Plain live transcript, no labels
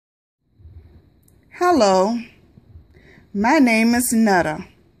Hello, my name is Netta,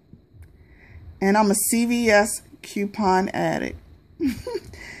 and I'm a CVS coupon addict.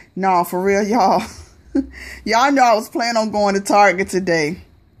 No, for real, y'all. Y'all know I was planning on going to Target today.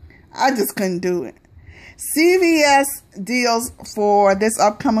 I just couldn't do it. CVS deals for this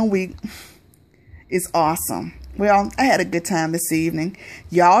upcoming week is awesome. Well, I had a good time this evening.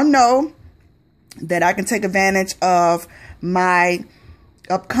 Y'all know that I can take advantage of my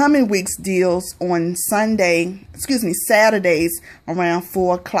upcoming week's deals on Saturdays around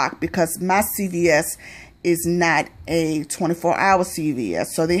 4 o'clock because my CVS is not a 24-hour CVS.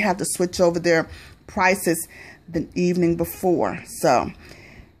 So they have to switch over their prices the evening before. So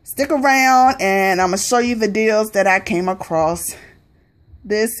stick around and I'm going to show you the deals that I came across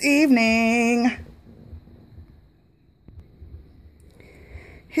this evening.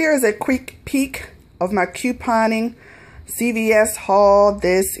 Here's a quick peek of my couponing CVS haul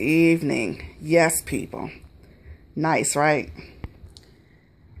this evening. Yes, people. Nice, right?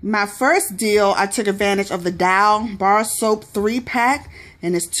 My first deal, I took advantage of the Dow bar soap 3-pack,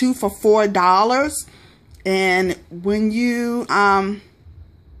 and it's 2 for $4. And when you,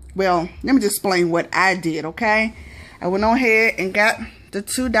 well, let me just explain what I did, okay? I went on ahead and got the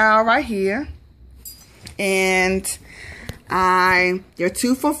 2 Dow right here, and they're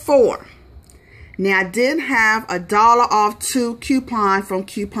 2 for $4. Now, I did have a $1 off 2 coupon from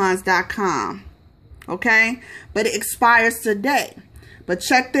coupons.com, okay? But it expires today. But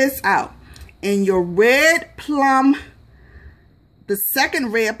check this out. In your red plum, the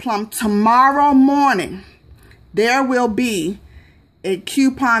second red plum, tomorrow morning, there will be a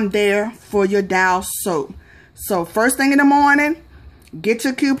coupon there for your Dow soap. So, first thing in the morning, get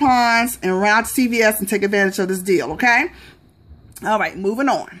your coupons and run out to CVS and take advantage of this deal, okay? All right, moving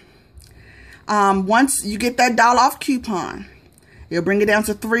on. Once you get that $1 off coupon, it'll bring it down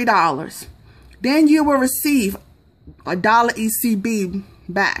to $3. Then you will receive a $1 ECB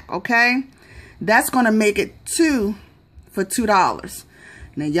back, okay? That's going to make it 2 for $2.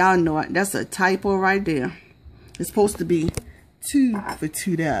 Now, y'all know it. That's a typo right there. It's supposed to be 2 for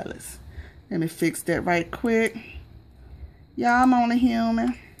 $2. Let me fix that right quick. Y'all, I'm only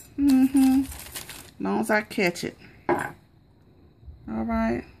human. As long as I catch it. All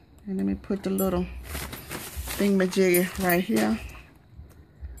right. And let me put the little thingamajiggy right here.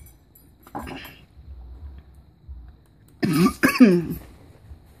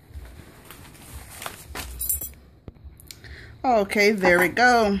 Okay, there we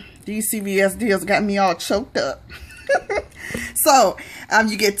go. These CVS deals got me all choked up. So,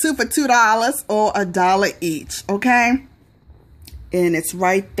 you get 2 for $2 or $1 each, okay? And it's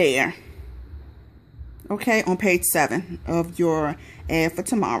right there. Okay, on page 7 of your ad for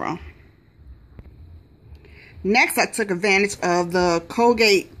tomorrow. Next, I took advantage of the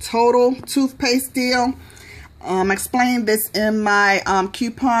Colgate Total toothpaste deal. I explained this in my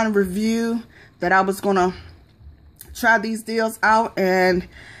coupon review that I was going to try these deals out. And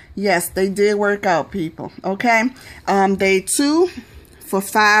yes, they did work out, people. Okay. They 2 for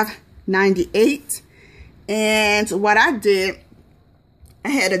 $5.98. And what I did, I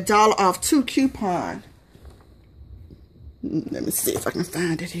had a $1 off 2 coupon. Let me see if I can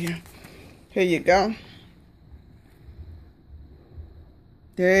find it here. Here you go.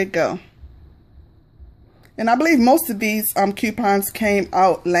 There you go. And I believe most of these coupons came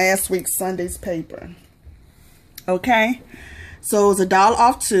out last week's Sunday's paper. Okay. So it's a $1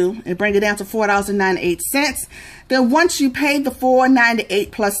 off 2 and bring it down to $4.98. Then once you pay the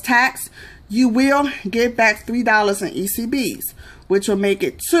 $4.98 plus tax, you will get back $3 in ECBs, which will make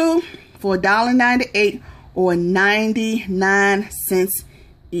it 2 for $1.98 or 99 cents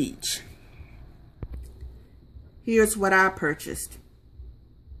each. Here's what I purchased.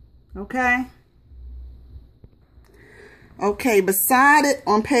 Okay. Okay, beside it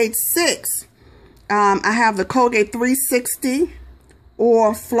on page 6, I have the Colgate 360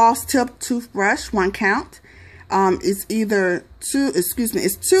 or floss tip toothbrush, 1 count. It's either it's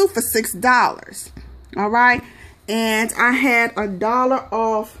 2 for $6. All right. And I had a $1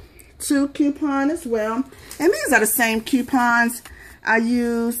 off 2 coupon as well. And these are the same coupons I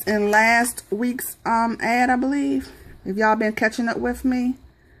used in last week's ad, I believe. If y'all been catching up with me.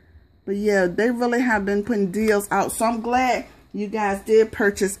 But yeah, they really have been putting deals out. So I'm glad you guys did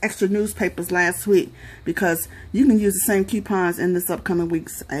purchase extra newspapers last week, because you can use the same coupons in this upcoming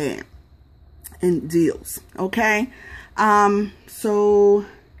week's ad and deals. Okay. So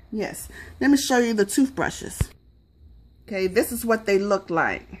yes, let me show you the toothbrushes. Okay, this is what they look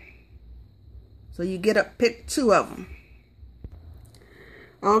like. So you pick 2 of them.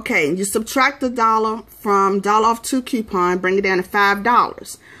 Okay, you subtract the $1 from $1 off 2 coupon, bring it down to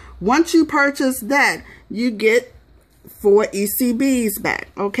 $5. Once you purchase that, you get 4 ECBs back,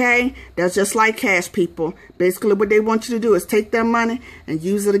 okay? That's just like cash, people. Basically, what they want you to do is take their money and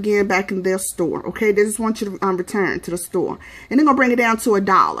use it again back in their store, okay? They just want you to return to the store. And they're going to bring it down to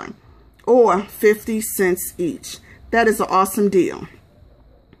 $1 or 50 cents each. That is an awesome deal.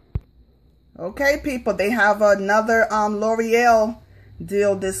 Okay, people, they have another L'Oreal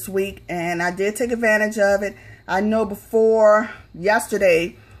deal this week, and I did take advantage of it. I know before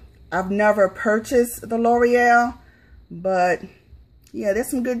yesterday, I've never purchased the L'Oreal, but yeah,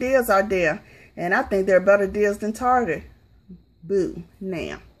 there's some good deals out there, and I think they're better deals than Target. Boo,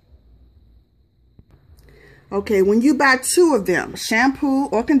 now. Okay, when you buy 2 of them, shampoo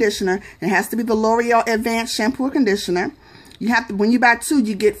or conditioner, it has to be the L'Oreal Advanced Shampoo or Conditioner. You have to, when you buy 2,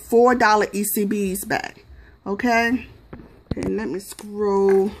 you get $4 ECBs back. Okay? Okay, let me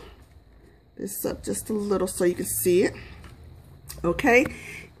scroll this up just a little so you can see it. Okay,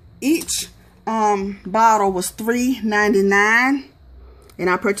 each bottle was $3.99, and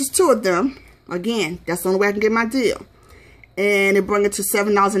I purchased 2 of them. Again, that's the only way I can get my deal, and it brought it to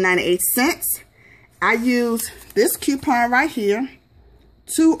 $7.98. I use this coupon right here,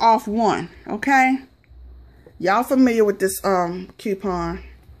 2 off 1. Okay, y'all familiar with this coupon?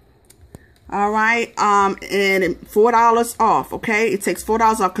 All right, and $4 off, okay? It takes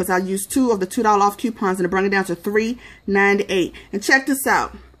 $4 off because I used 2 of the $2 off coupons, and it bring it down to $3.98. And check this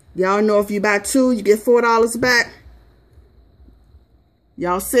out. Y'all know if you buy 2, you get $4 back.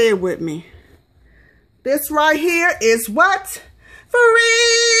 Y'all say it with me. This right here is what?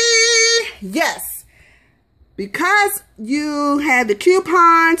 Free! Yes. Because you had the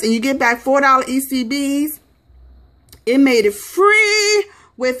coupons and you get back $4 ECBs, it made it free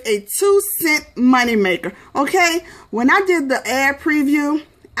with a 2-cent moneymaker. Okay, when I did the ad preview,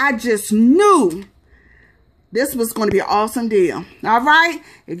 I just knew this was going to be an awesome deal. All right,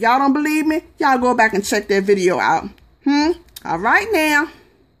 if y'all don't believe me, y'all go back and check that video out. All right now.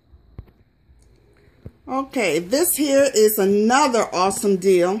 Okay, this here is another awesome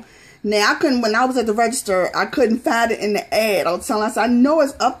deal. Now, when I was at the register, I couldn't find it in the ad. I was telling us, I know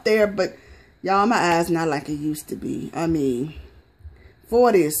it's up there, but y'all, my eyes not like it used to be. I mean,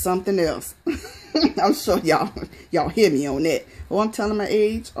 40 is something else. I'm sure y'all hear me on that. Oh, I'm telling my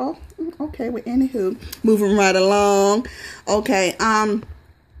age. Oh, okay. Well, anywho, moving right along. Okay, I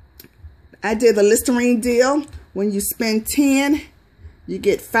did the Listerine deal. When you spend 10, you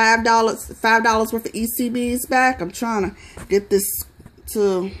get $5 worth of ECBs back. I'm trying to get this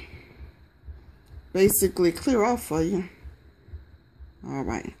to basically clear off for you. All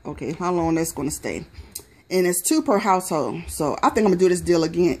right. Okay, how long that's going to stay? And it's 2 per household. So I think I'm going to do this deal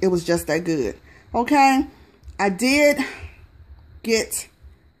again. It was just that good. Okay. I did get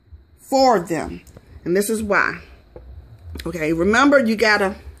 4 of them. And this is why. Okay. Remember, you got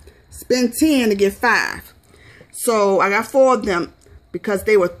to spend 10 to get 5. So I got 4 of them because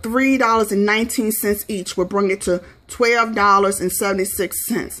they were $3.19 each. We'll bring it to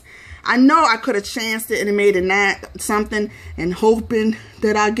 $12.76. I know I could have chanced it and made it something and hoping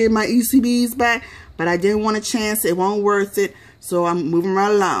that I get my ECBs back. But I didn't want to chance it. It won't worth it. So I'm moving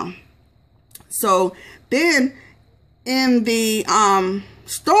right along. So then in the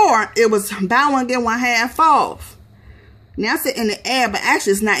store, it was buy one, get one half off. Now I said in the ad, but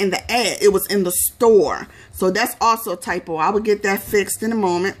actually it's not in the ad. It was in the store. So that's also a typo. I will get that fixed in a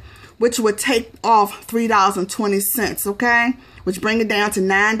moment, which would take off $3.20, okay? Which bring it down to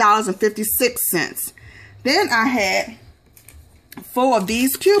 $9.56. Then I had 4 of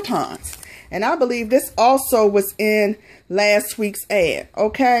these coupons. And I believe this also was in last week's ad,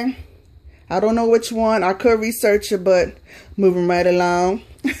 okay? I don't know which one. I could research it, but moving right along.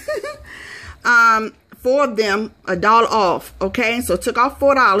 4 of them, $1 off, okay? So took off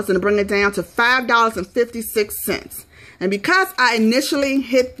 $4 and bring it down to $5.56. And because I initially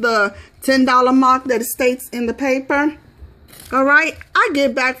hit the $10 mark that it states in the paper, all right, I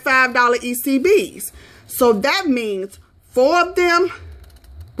get back $5 ECBs. So that means 4 of them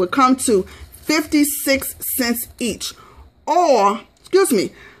would come to 56 cents each, or excuse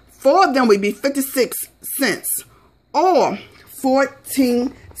me, 4 of them would be 56 cents or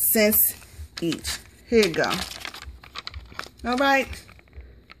 14 cents each. Here you go. All right,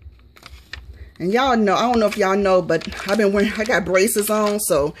 and y'all know, I don't know if y'all know, but I got braces on,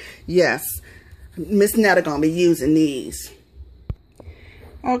 so yes, Miss Netta gonna be using these.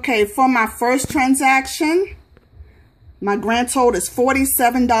 Okay, for my first transaction, my grand total is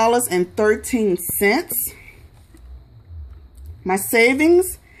 $47.13. My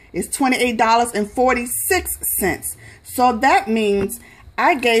savings is $28.46. So that means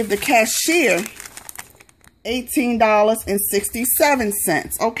I gave the cashier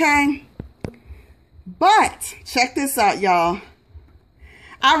 $18.67, okay? But check this out, y'all.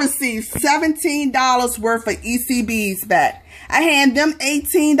 I received $17 worth of ECBs back. I hand them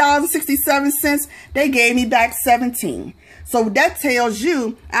 $18.67. They gave me back $17. So that tells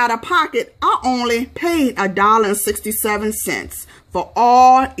you, out of pocket, I only paid $1.67 for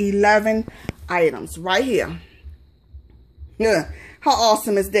all 11 items right here. Yeah, how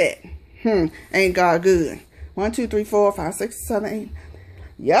awesome is that? Ain't God good? 1, 2, 3, 4, 5, 6, 7, 8.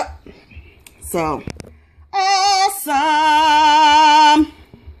 Yep. So awesome.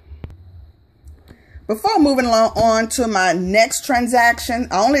 Before moving along on to my next transaction,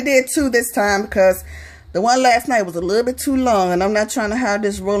 I only did 2 this time because the one last night was a little bit too long, and I'm not trying to have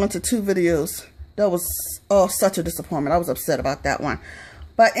this roll into 2 videos. That was such a disappointment. I was upset about that one.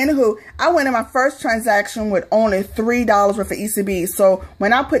 But anywho, I went in my first transaction with only $3 worth of ECBs. So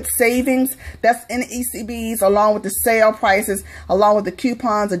when I put savings, that's in the ECBs along with the sale prices, along with the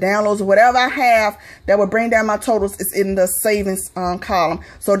coupons, the downloads, or whatever I have that will bring down my totals is in the savings column.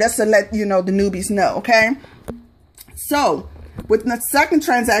 So that's to let you know, the newbies know, okay? So with the second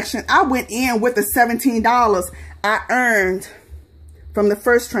transaction, I went in with the $17 I earned from the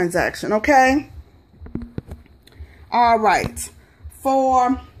first transaction, okay? All right.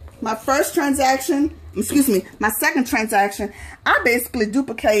 For my first transaction, my second transaction, I basically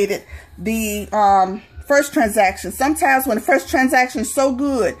duplicated the first transaction. Sometimes when the first transaction is so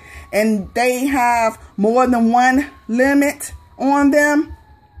good and they have more than one limit on them,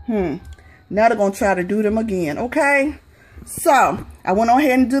 now they're going to try to do them again, okay? So I went on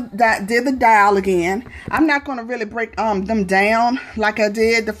ahead and did the dial again. I'm not going to really break them down like I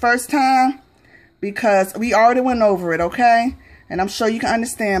did the first time because we already went over it, okay? And I'm sure you can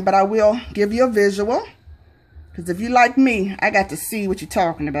understand, but I will give you a visual. Because if you like me, I got to see what you're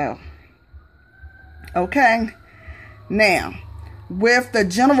talking about. Okay? Now, with the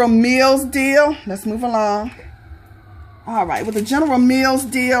General Mills deal, let's move along. All right, with the General Mills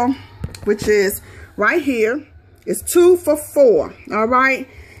deal, which is right here, it's 2 for $4. All right?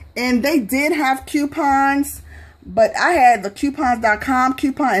 And they did have coupons, but I had the coupons.com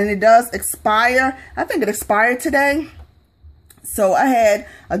coupon, and it does expire. I think it expired today. So I had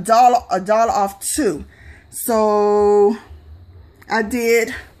a dollar off 2. So I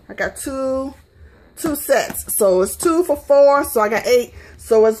got two sets. So it's 2 for $4. So I got 8.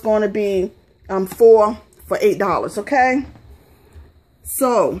 So it's going to be 4 for $8. Okay.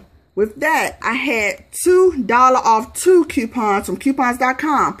 So with that, I had $2 off 2 coupons from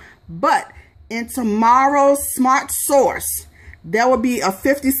coupons.com. But in tomorrow's Smart Source, there will be a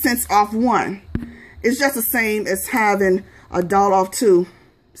 50 cents off 1. It's just the same as having $1 off 2.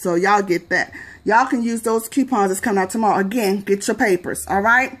 So y'all get that. Y'all can use those coupons that's coming out tomorrow. Again, get your papers, all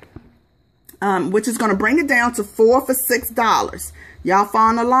right? Which is going to bring it down to 4 for $6. Y'all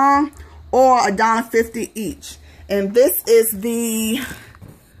following along? Or $1.50 each. And this is the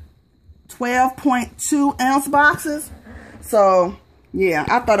 12.2 ounce boxes. So yeah,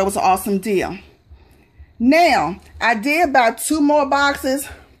 I thought it was an awesome deal. Now, I did buy 2 more boxes,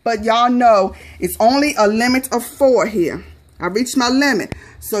 but y'all know it's only a limit of 4 here. I reached my limit,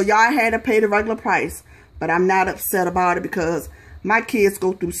 so y'all had to pay the regular price. But I'm not upset about it because my kids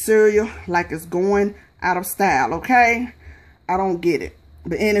go through cereal like it's going out of style, okay? I don't get it.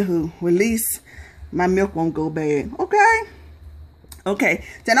 But anywho, at least my milk won't go bad, okay? Okay,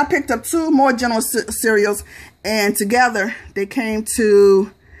 then I picked up 2 more General cereals, and together they came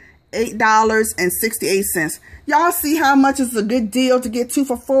to $8.68. Y'all see how much is a good deal to get 2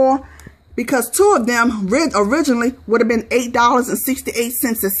 for $4? Because 2 of them originally would have been $8.68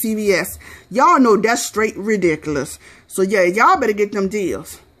 at CVS. Y'all know that's straight ridiculous. So yeah, y'all better get them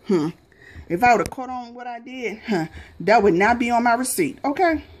deals. If I would have caught on what I did, that would not be on my receipt.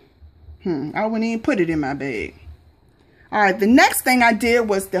 Okay? I wouldn't even put it in my bag. Alright, the next thing I did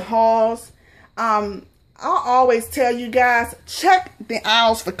was the hauls. I always tell you guys, check the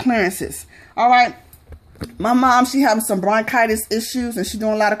aisles for clearances. Alright? My mom, she having some bronchitis issues and she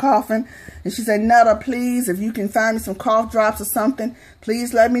doing a lot of coughing. And she said, Netta, please, if you can find me some cough drops or something,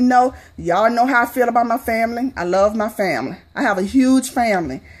 please let me know. Y'all know how I feel about my family. I love my family. I have a huge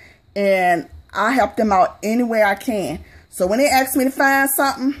family. And I help them out any way I can. So when they ask me to find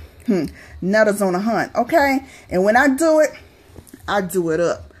something, Netta's on a hunt, okay? And when I do it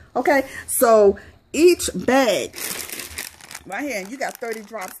up, okay? So each bag, right here, you got 30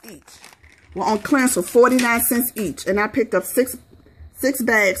 drops each. We're on clearance for 49 cents each. And I picked up six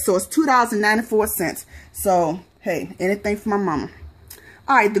bags, so it's $2.94. So, hey, anything for my mama.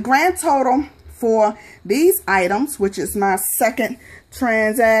 All right, the grand total for these items, which is my second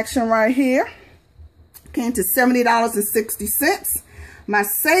transaction right here, came to $70.60. My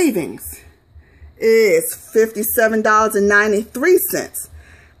savings is $57.93.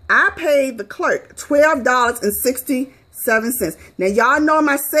 I paid the clerk $12.67. Now y'all know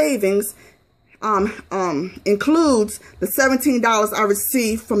my savings includes the $17 I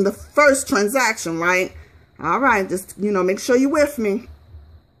received from the first transaction, right? All right, just, you know, make sure you're with me.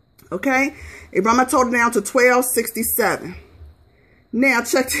 Okay? It brought my total down to $12.67. Now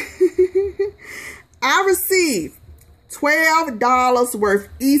check. I received $12 worth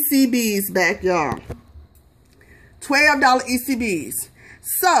ECBs back, y'all. $12 ECBs.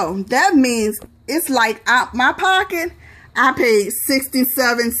 So that means it's like out my pocket, I paid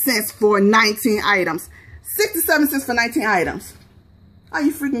 67 cents for 19 items. 67 cents for 19 items. Are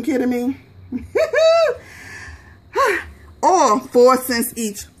you freaking kidding me? Or 4 cents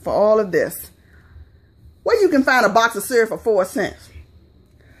each for all of this. Where you can find a box of cereal for 4 cents?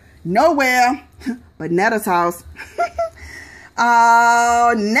 Nowhere but Netta's house.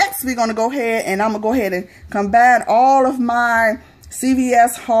 Next, we're going to go ahead and I'm going to go ahead and combine all of my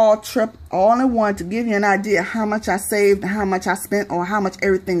CVS haul trip all in one to give you an idea how much I saved, how much I spent, or how much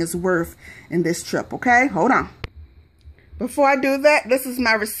everything is worth in this trip. Okay, hold on. Before I do that, this is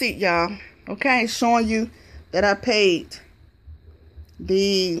my receipt, y'all. Okay, showing you that I paid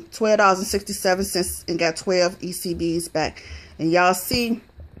the $12.67 and got 12 ECBs back. And y'all see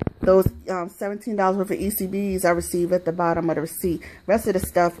those $17 worth of ECBs I received at the bottom of the receipt. Rest of the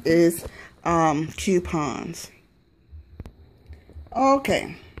stuff is coupons.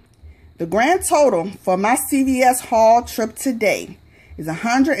 Okay, the grand total for my CVS haul trip today is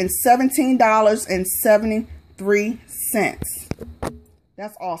 $117.73.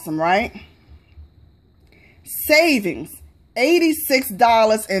 That's awesome, right? Savings,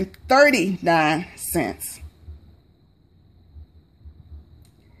 $86.39.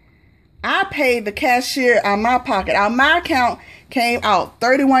 I paid the cashier out of my pocket. Out of my account came out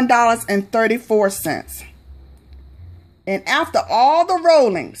 $31.34. And after all the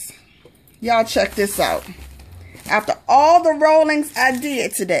rollings, y'all check this out. After all the rollings I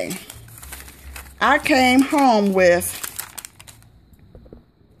did today, I came home with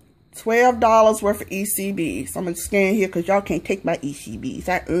 $12 worth of ECBs. I'm going to scan here because y'all can't take my ECBs.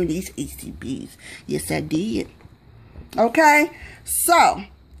 I earned these ECBs. Yes, I did. Okay, so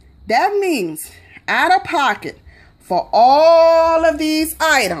that means out of pocket for all of these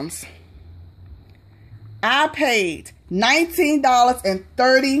items, I paid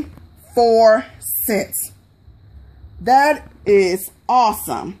 $19.34. That is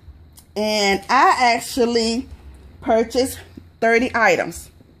awesome. And I actually purchased 30 items.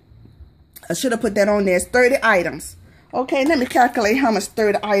 I should have put that on there. It's 30 items. Okay, let me calculate how much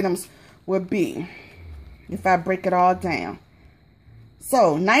 30 items would be if I break it all down.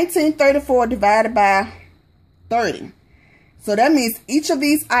 So, $19.34 divided by 30. So that means each of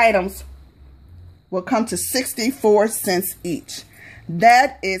these items will come to 64 cents each.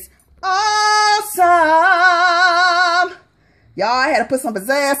 That is awesome. Y'all, I had to put some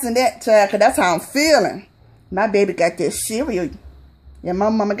pizzazz in that child, because that's how I'm feeling. My baby got that cereal. Yeah, my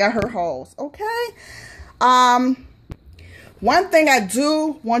mama got her hauls. Okay. One thing I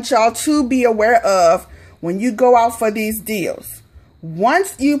do want y'all to be aware of when you go out for these deals.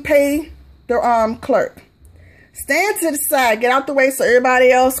 Once you pay the clerk, stand to the side, get out the way so everybody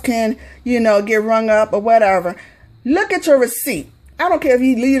else can, you know, get rung up or whatever. Look at your receipt. I don't care if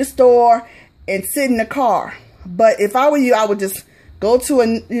you leave the store and sit in the car. But if I were you, I would just go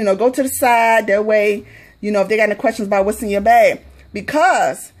to go to the side. That way, you know, if they got any questions about what's in your bag.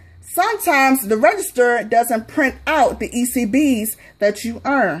 Because sometimes the register doesn't print out the ECBs that you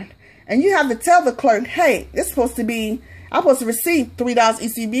earned. And you have to tell the clerk, hey, it's supposed to be, I'm supposed to receive $3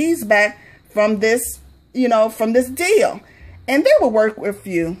 ECBs back from this, you know, from this deal. And they will work with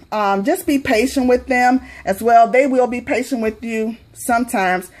you. Just be patient with them as well. They will be patient with you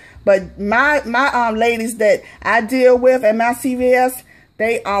sometimes. But my ladies that I deal with at my CVS,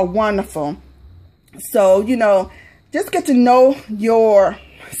 they are wonderful. So, you know, just get to know your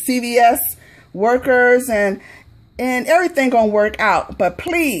CVS workers and everything gonna work out. But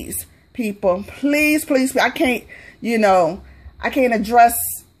please, people, please, I can't, I can't address,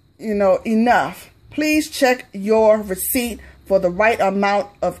 enough. Please check your receipt for the right amount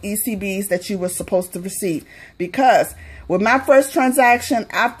of ECBs that you were supposed to receive. Because with my first transaction,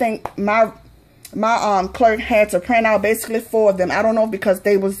 I think my clerk had to print out basically 4 of them. I don't know because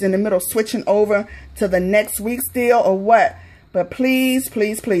they was in the middle of switching over to the next week's deal or what. But please,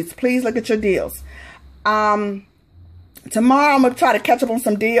 please look at your deals. Tomorrow I'm going to try to catch up on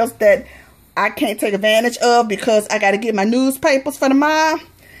some deals that I can't take advantage of because I got to get my newspapers for tomorrow.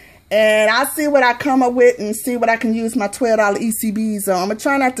 And I'll see what I come up with and see what I can use my $12 ECBs on. I'm going to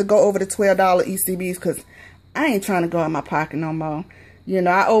try not to go over the $12 ECBs because I ain't trying to go in my pocket no more. You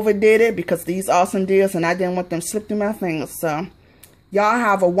know, I overdid it because these awesome deals and I didn't want them slipped through my fingers. So, y'all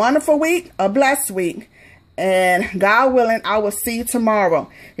have a wonderful week, a blessed week. And God willing, I will see you tomorrow.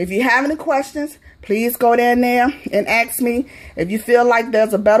 If you have any questions, please go down there and ask me. If you feel like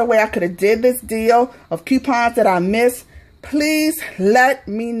there's a better way I could have did this deal of coupons that I missed, please let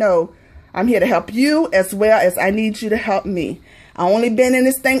me know. I'm here to help you as well as I need you to help me. I only been in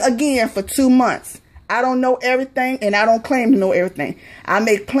this thing again for 2 months. I don't know everything and I don't claim to know everything. I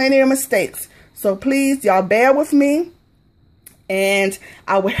make plenty of mistakes. So please, y'all bear with me. And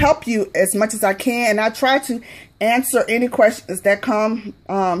I will help you as much as I can. And I try to answer any questions that come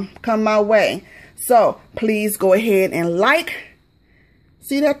my way. So please go ahead and like.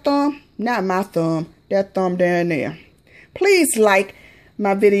 See that thumb? Not my thumb. That thumb down there. Please like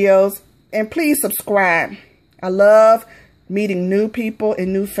my videos. And please subscribe. I love meeting new people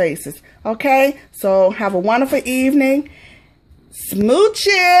and new faces. Okay? So have a wonderful evening. Smooches!